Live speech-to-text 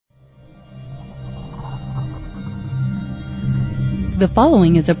The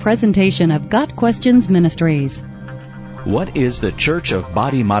following is a presentation of Got Questions Ministries. What is the Church of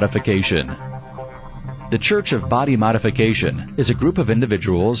Body Modification? The Church of Body Modification is a group of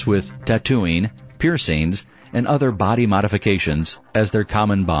individuals with tattooing, piercings, and other body modifications as their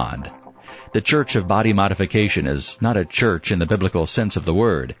common bond. The Church of Body Modification is not a church in the biblical sense of the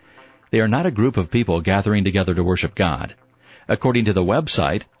word. They are not a group of people gathering together to worship God. According to the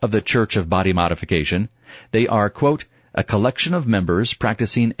website of the Church of Body Modification, they are, quote, a collection of members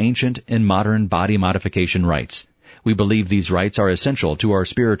practicing ancient and modern body modification rites. We believe these rites are essential to our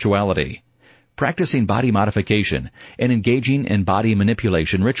spirituality. Practicing body modification and engaging in body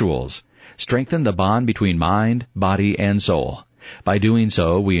manipulation rituals strengthen the bond between mind, body, and soul. By doing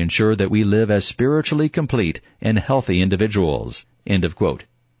so, we ensure that we live as spiritually complete and healthy individuals. End of quote.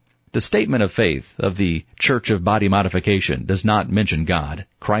 The statement of faith of the Church of Body Modification does not mention God,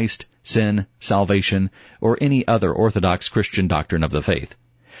 Christ, sin, salvation, or any other orthodox Christian doctrine of the faith.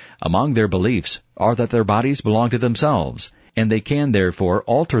 Among their beliefs are that their bodies belong to themselves, and they can therefore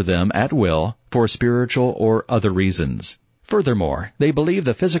alter them at will for spiritual or other reasons. Furthermore, they believe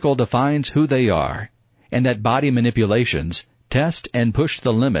the physical defines who they are, and that body manipulations test and push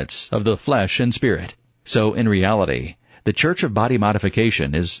the limits of the flesh and spirit. So, in reality, the Church of Body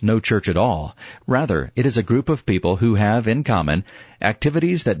Modification is no church at all. Rather, it is a group of people who have in common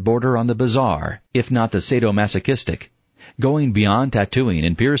activities that border on the bizarre, if not the sadomasochistic, going beyond tattooing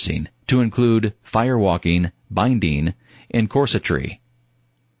and piercing to include firewalking, binding, and corsetry.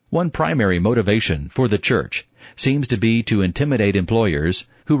 One primary motivation for the church seems to be to intimidate employers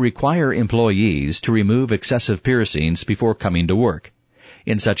who require employees to remove excessive piercings before coming to work.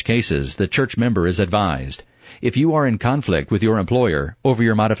 In such cases, the church member is advised, if you are in conflict with your employer over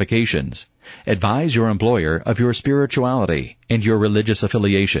your modifications, advise your employer of your spirituality and your religious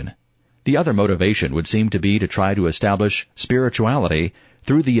affiliation. The other motivation would seem to be to try to establish spirituality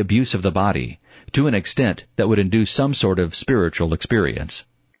through the abuse of the body to an extent that would induce some sort of spiritual experience.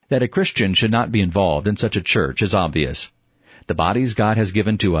 That a Christian should not be involved in such a church is obvious. The bodies God has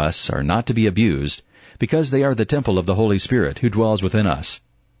given to us are not to be abused because they are the temple of the Holy Spirit who dwells within us.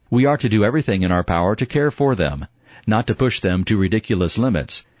 We are to do everything in our power to care for them, not to push them to ridiculous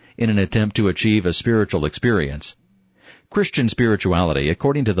limits in an attempt to achieve a spiritual experience. Christian spirituality,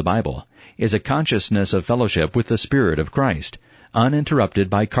 according to the Bible, is a consciousness of fellowship with the Spirit of Christ, uninterrupted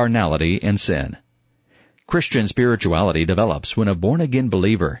by carnality and sin. Christian spirituality develops when a born-again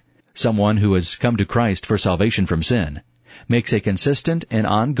believer, someone who has come to Christ for salvation from sin, makes a consistent and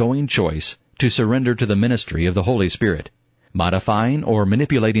ongoing choice to surrender to the ministry of the Holy Spirit. Modifying or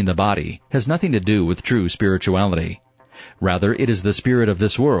manipulating the body has nothing to do with true spirituality. Rather, it is the spirit of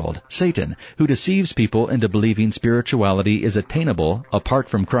this world, Satan, who deceives people into believing spirituality is attainable apart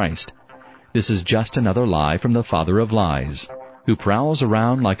from Christ. This is just another lie from the father of lies, who prowls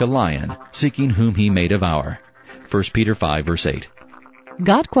around like a lion, seeking whom he may devour. 1 Peter 5, verse 8.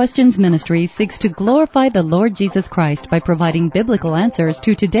 Got Questions Ministry seeks to glorify the Lord Jesus Christ by providing biblical answers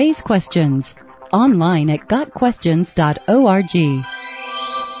to today's questions. Online at gotquestions.org.